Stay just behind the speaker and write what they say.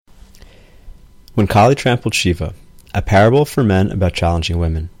When Kali Trampled Shiva, a parable for men about challenging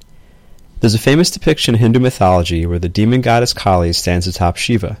women. There's a famous depiction in Hindu mythology where the demon goddess Kali stands atop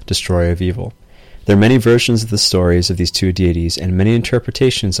Shiva, destroyer of evil. There are many versions of the stories of these two deities and many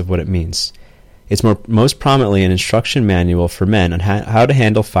interpretations of what it means. It's most prominently an instruction manual for men on how to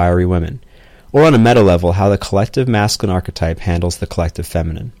handle fiery women, or on a meta level how the collective masculine archetype handles the collective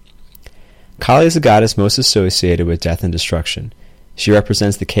feminine. Kali is the goddess most associated with death and destruction. She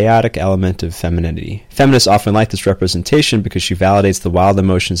represents the chaotic element of femininity. Feminists often like this representation because she validates the wild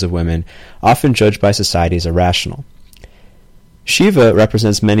emotions of women, often judged by society as irrational. Shiva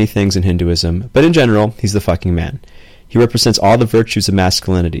represents many things in Hinduism, but in general, he's the fucking man. He represents all the virtues of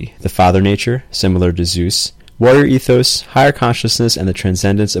masculinity, the father nature, similar to Zeus, warrior ethos, higher consciousness, and the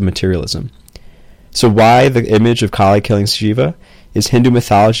transcendence of materialism. So why the image of Kali killing Shiva? Is Hindu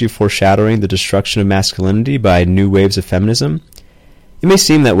mythology foreshadowing the destruction of masculinity by new waves of feminism? It may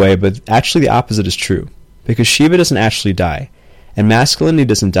seem that way, but actually the opposite is true, because Shiva doesn't actually die, and masculinity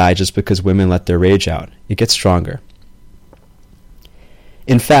doesn't die just because women let their rage out. It gets stronger.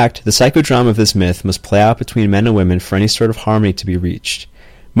 In fact, the psychodrama of this myth must play out between men and women for any sort of harmony to be reached.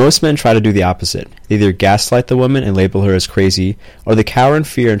 Most men try to do the opposite. They either gaslight the woman and label her as crazy, or they cower in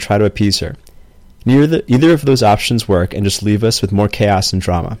fear and try to appease her. Either of those options work and just leave us with more chaos and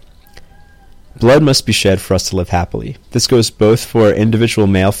drama. Blood must be shed for us to live happily. This goes both for individual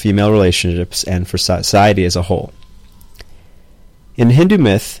male-female relationships and for society as a whole. In Hindu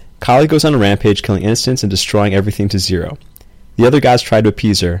myth, Kali goes on a rampage killing innocents and destroying everything to zero. The other gods try to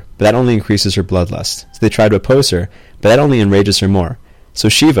appease her, but that only increases her bloodlust. So they try to oppose her, but that only enrages her more. So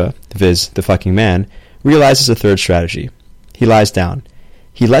Shiva, viz. The fucking man, realizes a third strategy. He lies down.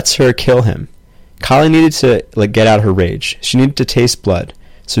 He lets her kill him. Kali needed to get out her rage. She needed to taste blood.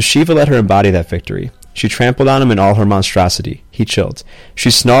 So Shiva let her embody that victory. She trampled on him in all her monstrosity. He chilled.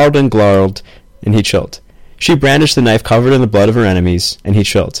 She snarled and glowed, and he chilled. She brandished the knife covered in the blood of her enemies, and he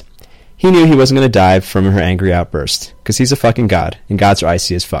chilled. He knew he wasn't going to die from her angry outburst, because he's a fucking god, and gods are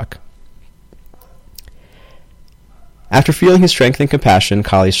icy as fuck. After feeling his strength and compassion,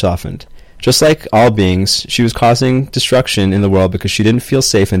 Kali softened. Just like all beings, she was causing destruction in the world because she didn't feel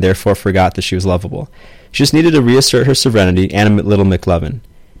safe and therefore forgot that she was lovable. She just needed to reassert her serenity and a little McLovin.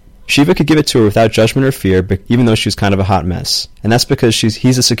 Shiva could give it to her without judgment or fear, even though she was kind of a hot mess. And that's because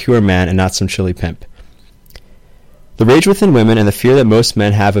he's a secure man and not some chilly pimp. The rage within women and the fear that most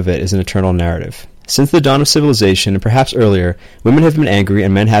men have of it is an eternal narrative. Since the dawn of civilization, and perhaps earlier, women have been angry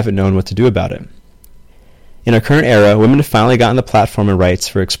and men haven't known what to do about it. In our current era, women have finally gotten the platform and rights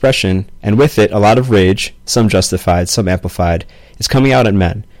for expression, and with it, a lot of rage, some justified, some amplified, is coming out at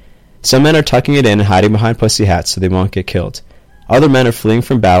men. Some men are tucking it in and hiding behind pussy hats so they won't get killed. Other men are fleeing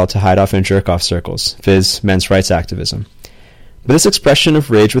from battle to hide off in jerk-off circles, viz. Men's rights activism. But this expression of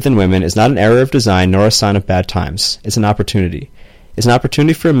rage within women is not an error of design nor a sign of bad times. It's an opportunity. It's an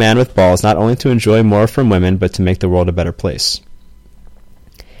opportunity for a man with balls not only to enjoy more from women, but to make the world a better place.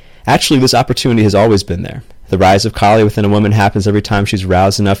 Actually, this opportunity has always been there. The rise of Kali within a woman happens every time she's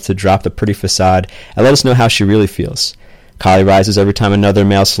roused enough to drop the pretty facade and let us know how she really feels. Kali rises every time another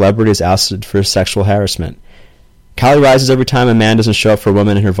male celebrity is ousted for sexual harassment. Kali rises every time a man doesn't show up for a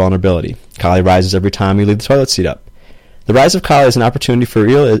woman in her vulnerability. Kali rises every time you leave the toilet seat up. The rise of Kali is an opportunity for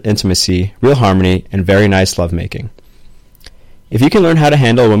real intimacy, real harmony, and very nice lovemaking. If you can learn how to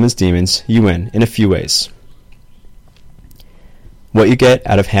handle a woman's demons, you win, in a few ways. What you get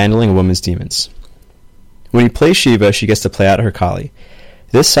out of handling a woman's demons. When you play Shiva, she gets to play out her Kali.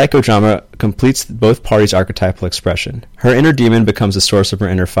 This psychodrama completes both parties' archetypal expression. Her inner demon becomes the source of her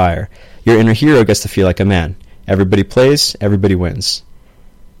inner fire. Your inner hero gets to feel like a man. Everybody plays, everybody wins.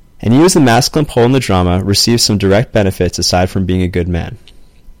 And you as the masculine pole in the drama receive some direct benefits aside from being a good man.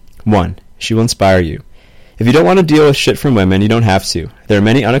 1. She will inspire you. If you don't want to deal with shit from women, you don't have to. There are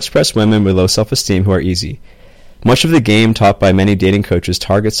many unexpressed women with low self-esteem who are easy. Much of the game taught by many dating coaches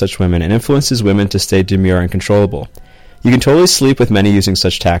targets such women and influences women to stay demure and controllable. You can totally sleep with many using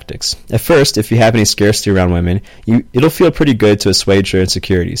such tactics. At first, if you have any scarcity around women, it'll feel pretty good to assuage your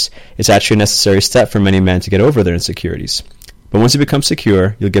insecurities. It's actually a necessary step for many men to get over their insecurities. But once you become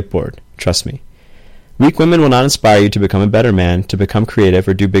secure, you'll get bored. Trust me. Weak women will not inspire you to become a better man, to become creative,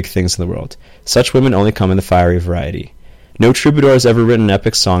 or do big things in the world. Such women only come in the fiery variety. No troubadour has ever written an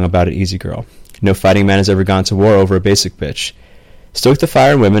epic song about an easy girl. No fighting man has ever gone to war over a basic bitch. Stoke the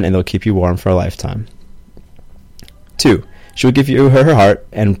fire in women and they'll keep you warm for a lifetime. 2. She will give you her heart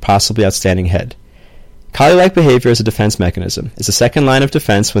and possibly outstanding head. Kali-like behavior is a defense mechanism. It's a second line of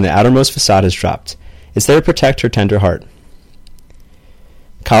defense when the outermost facade is dropped. It's there to protect her tender heart.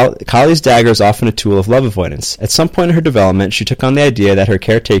 Kali's dagger is often a tool of love avoidance. At some point in her development, she took on the idea that her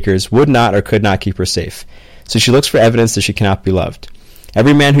caretakers would not or could not keep her safe, so she looks for evidence that she cannot be loved.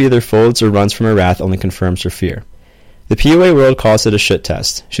 Every man who either folds or runs from her wrath only confirms her fear. The PUA world calls it a shit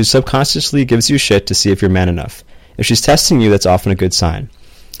test. She subconsciously gives you shit to see if you're man enough. If she's testing you, that's often a good sign.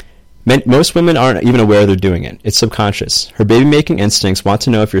 Most women aren't even aware they're doing it. It's subconscious. Her baby-making instincts want to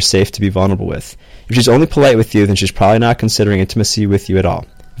know if you're safe to be vulnerable with. If she's only polite with you, then she's probably not considering intimacy with you at all.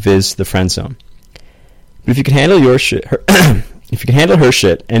 Viz. The friend zone. But if you can handle your shit, if you can handle her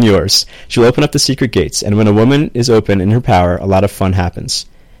shit and yours, she'll open up the secret gates, and when a woman is open in her power, a lot of fun happens.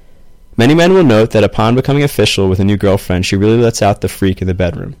 Many men will note that upon becoming official with a new girlfriend, she really lets out the freak in the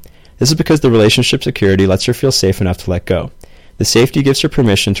bedroom. This is because the relationship security lets her feel safe enough to let go. The safety gives her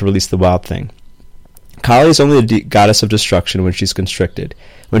permission to release the wild thing. Kali is only the goddess of destruction when she's constricted.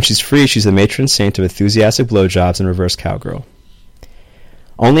 When she's free, she's the matron saint of enthusiastic blowjobs and reverse cowgirl.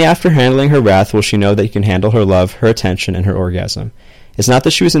 Only after handling her wrath will she know that you can handle her love, her attention, and her orgasm. It's not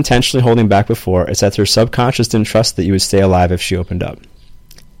that she was intentionally holding back before, it's that her subconscious didn't trust that you would stay alive if she opened up.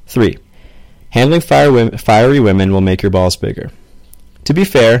 3. Handling fiery women will make your balls bigger. To be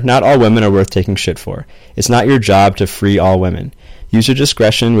fair, not all women are worth taking shit for. It's not your job to free all women. Use your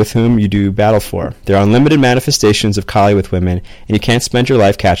discretion with whom you do battle for. There are unlimited manifestations of Kali with women, and you can't spend your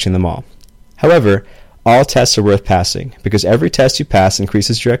life catching them all. However, all tests are worth passing, because every test you pass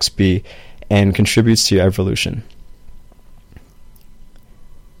increases your XP and contributes to your evolution.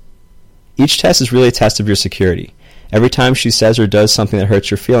 Each test is really a test of your security. Every time she says or does something that hurts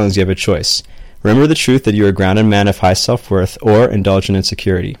your feelings, you have a choice. Remember the truth that you are a grounded man of high self-worth, or indulge in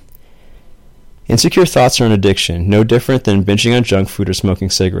insecurity. Insecure thoughts are an addiction, no different than binging on junk food or smoking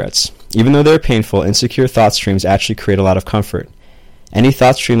cigarettes. Even though they are painful, insecure thought streams actually create a lot of comfort. Any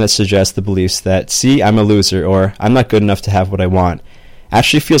thought stream that suggests the beliefs that, see, I'm a loser, or I'm not good enough to have what I want,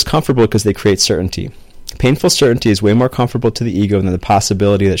 actually feels comfortable because they create certainty. Painful certainty is way more comfortable to the ego than the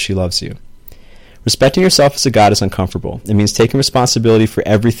possibility that she loves you. Respecting yourself as a god is uncomfortable. It means taking responsibility for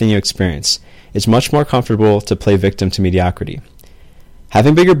everything you experience. It's much more comfortable to play victim to mediocrity.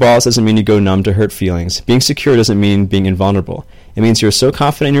 Having bigger balls doesn't mean you go numb to hurt feelings. Being secure doesn't mean being invulnerable. It means you're so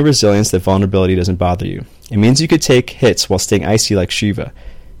confident in your resilience that vulnerability doesn't bother you. It means you could take hits while staying icy like Shiva,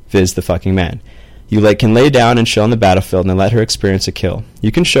 viz. The fucking man. You can lay down and chill on the battlefield and let her experience a kill.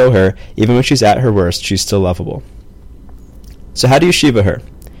 You can show her, even when she's at her worst, she's still lovable. So how do you Shiva her?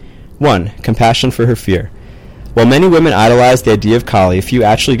 1. Compassion for her fear. While many women idolize the idea of Kali, few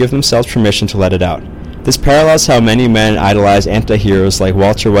actually give themselves permission to let it out. This parallels how many men idolize anti-heroes like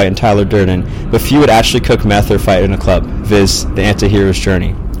Walter White and Tyler Durden, but few would actually cook meth or fight in a club, viz. The anti-hero's journey.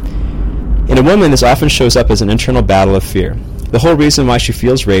 In a woman, this often shows up as an internal battle of fear. The whole reason why she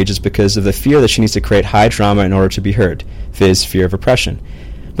feels rage is because of the fear that she needs to create high drama in order to be heard, viz. Fear of oppression.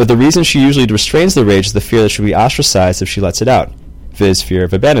 But the reason she usually restrains the rage is the fear that she'll be ostracized if she lets it out, viz. Fear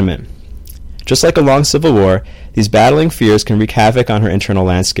of abandonment. Just like a long civil war, these battling fears can wreak havoc on her internal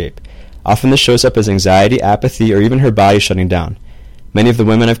landscape. Often this shows up as anxiety, apathy, or even her body shutting down. Many of the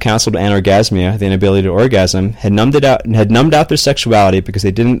women I've counseled with anorgasmia, the inability to orgasm, had numbed out their sexuality because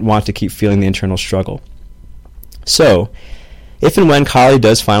they didn't want to keep feeling the internal struggle. So, if and when Kali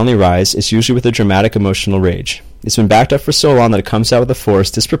does finally rise, it's usually with a dramatic emotional rage. It's been backed up for so long that it comes out with a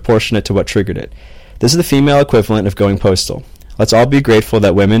force disproportionate to what triggered it. This is the female equivalent of going postal. Let's all be grateful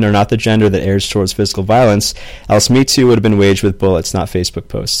that women are not the gender that errs towards physical violence, else Me Too would have been waged with bullets, not Facebook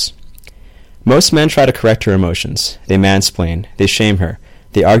posts. Most men try to correct her emotions. They mansplain. They shame her.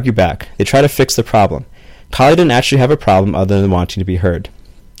 They argue back. They try to fix the problem. Kali didn't actually have a problem other than wanting to be heard.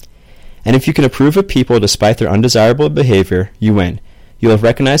 And if you can approve of people despite their undesirable behavior, you win. You'll have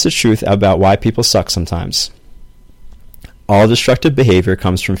recognized the truth about why people suck sometimes. All destructive behavior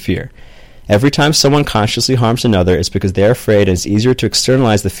comes from fear. Every time someone consciously harms another, it's because they're afraid, and it's easier to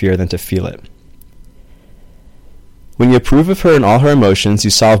externalize the fear than to feel it. When you approve of her and all her emotions, you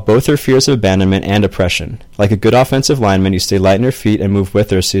solve both her fears of abandonment and oppression. Like a good offensive lineman, you stay light on her feet and move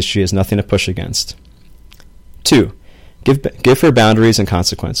with her so she has nothing to push against. 2. Give her boundaries and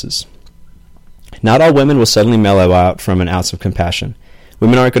consequences. Not all women will suddenly mellow out from an ounce of compassion.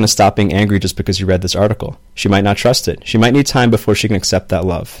 Women aren't going to stop being angry just because you read this article. She might not trust it. She might need time before she can accept that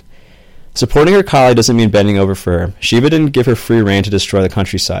love. Supporting her Kali doesn't mean bending over for her. Shiva didn't give her free rein to destroy the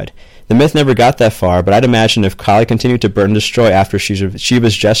countryside. The myth never got that far, but I'd imagine if Kali continued to burn and destroy after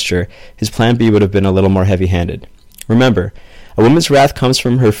Shiva's gesture, his plan B would have been a little more heavy-handed. Remember, a woman's wrath comes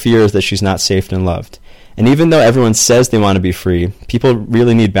from her fears that she's not safe and loved. And even though everyone says they want to be free, people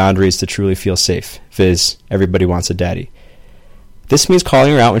really need boundaries to truly feel safe, viz. Everybody wants a daddy. This means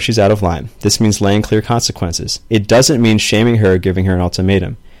calling her out when she's out of line. This means laying clear consequences. It doesn't mean shaming her or giving her an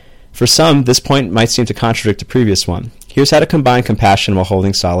ultimatum. For some, this point might seem to contradict the previous one. Here's how to combine compassion while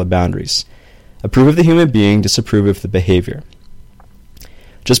holding solid boundaries. Approve of the human being, disapprove of the behavior.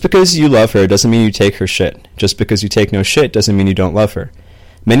 Just because you love her doesn't mean you take her shit. Just because you take no shit doesn't mean you don't love her.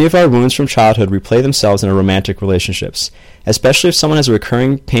 Many of our wounds from childhood replay themselves in our romantic relationships. Especially if someone has a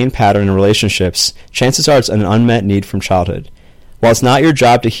recurring pain pattern in relationships, chances are it's an unmet need from childhood. While it's not your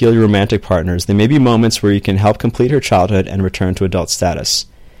job to heal your romantic partners, there may be moments where you can help complete her childhood and return to adult status.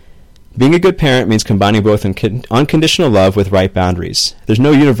 Being a good parent means combining both unconditional love with right boundaries. There's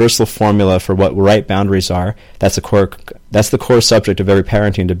no universal formula for what right boundaries are. That's the core subject of every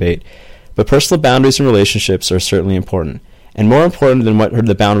parenting debate. But personal boundaries in relationships are certainly important. And more important than what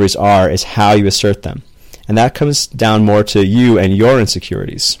the boundaries are is how you assert them. And that comes down more to you and your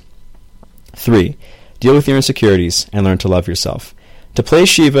insecurities. 3. Deal with your insecurities and learn to love yourself. To play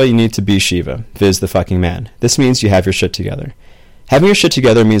Shiva, you need to be Shiva, viz. The fucking man. This means you have your shit together. Having your shit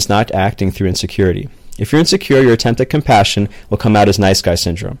together means not acting through insecurity. If you're insecure, your attempt at compassion will come out as nice guy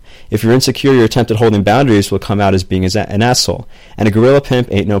syndrome. If you're insecure, your attempt at holding boundaries will come out as being an asshole. And a gorilla pimp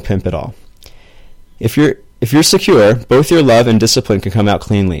ain't no pimp at all. If you're secure, both your love and discipline can come out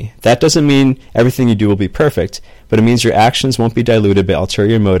cleanly. That doesn't mean everything you do will be perfect, but it means your actions won't be diluted by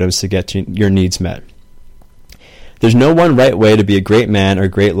ulterior motives to get your needs met. There's no one right way to be a great man or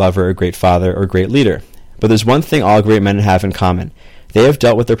great lover or great father or great leader. But there's one thing all great men have in common. They have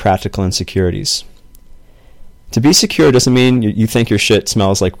dealt with their practical insecurities. To be secure doesn't mean you think your shit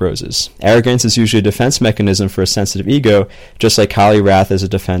smells like roses. Arrogance is usually a defense mechanism for a sensitive ego, just like Kali wrath is a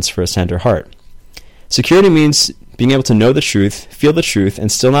defense for a tender heart. Security means being able to know the truth, feel the truth,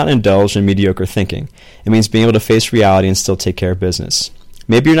 and still not indulge in mediocre thinking. It means being able to face reality and still take care of business.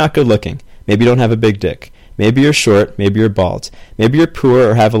 Maybe you're not good looking. Maybe you don't have a big dick. Maybe you're short. Maybe you're bald. Maybe you're poor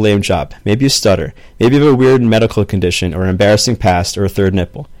or have a lame job. Maybe you stutter. Maybe you have a weird medical condition or an embarrassing past or a third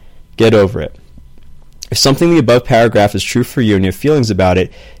nipple. Get over it. If something in the above paragraph is true for you and you have feelings about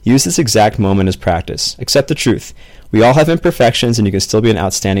it, use this exact moment as practice. Accept the truth. We all have imperfections and you can still be an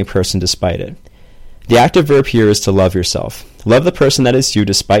outstanding person despite it. The active verb here is to love yourself. Love the person that is you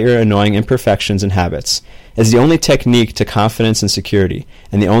despite your annoying imperfections and habits. It's the only technique to confidence and security,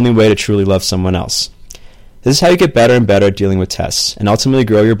 and the only way to truly love someone else. This is how you get better and better at dealing with tests, and ultimately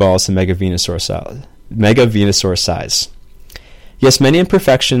grow your balls to mega Venusaur size. Yes, many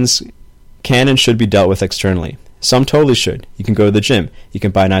imperfections can and should be dealt with externally. Some totally should. You can go to the gym. You can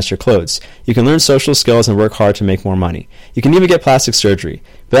buy nicer clothes. You can learn social skills and work hard to make more money. You can even get plastic surgery.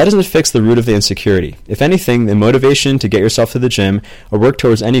 But that doesn't fix the root of the insecurity. If anything, the motivation to get yourself to the gym or work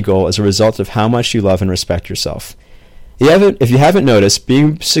towards any goal is a result of how much you love and respect yourself. If you haven't noticed,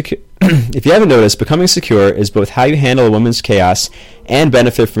 becoming secure is both how you handle a woman's chaos and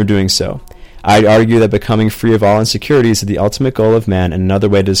benefit from doing so. I'd argue that becoming free of all insecurities is the ultimate goal of man and another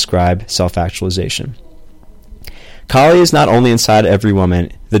way to describe self-actualization. Kali is not only inside every woman.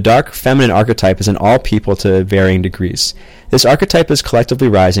 The dark feminine archetype is in all people to varying degrees. This archetype is collectively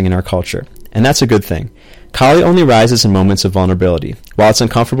rising in our culture, and that's a good thing. Kali only rises in moments of vulnerability. While it's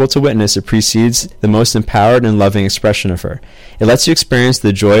uncomfortable to witness, it precedes the most empowered and loving expression of her. It lets you experience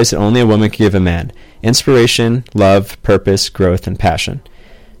the joys that only a woman can give a man: inspiration, love, purpose, growth, and passion.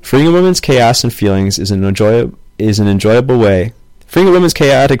 Freeing a woman's chaos and feelings is an enjoyable way. Freeing a woman's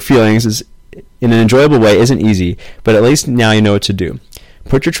chaotic feelings in an enjoyable way isn't easy, but at least now you know what to do.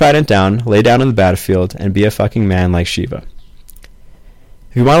 Put your trident down, lay down on the battlefield, and be a fucking man like Shiva.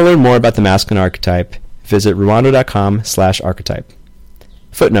 If you want to learn more about the masculine archetype, visit Ruwando.com/archetype.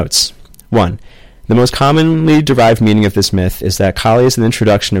 Footnotes. 1. The most commonly derived meaning of this myth is that Kali is an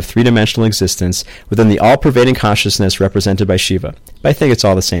introduction of three-dimensional existence within the all-pervading consciousness represented by Shiva, but I think it's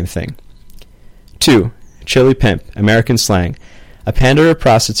all the same thing. 2. Chili pimp, American slang. A pander of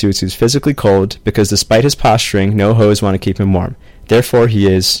prostitutes who's physically cold because despite his posturing, no hoes want to keep him warm. Therefore, he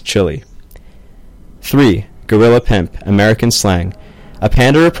is chilly. 3. Gorilla pimp, American slang. A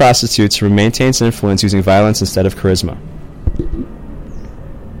pander of prostitutes who maintains influence using violence instead of charisma.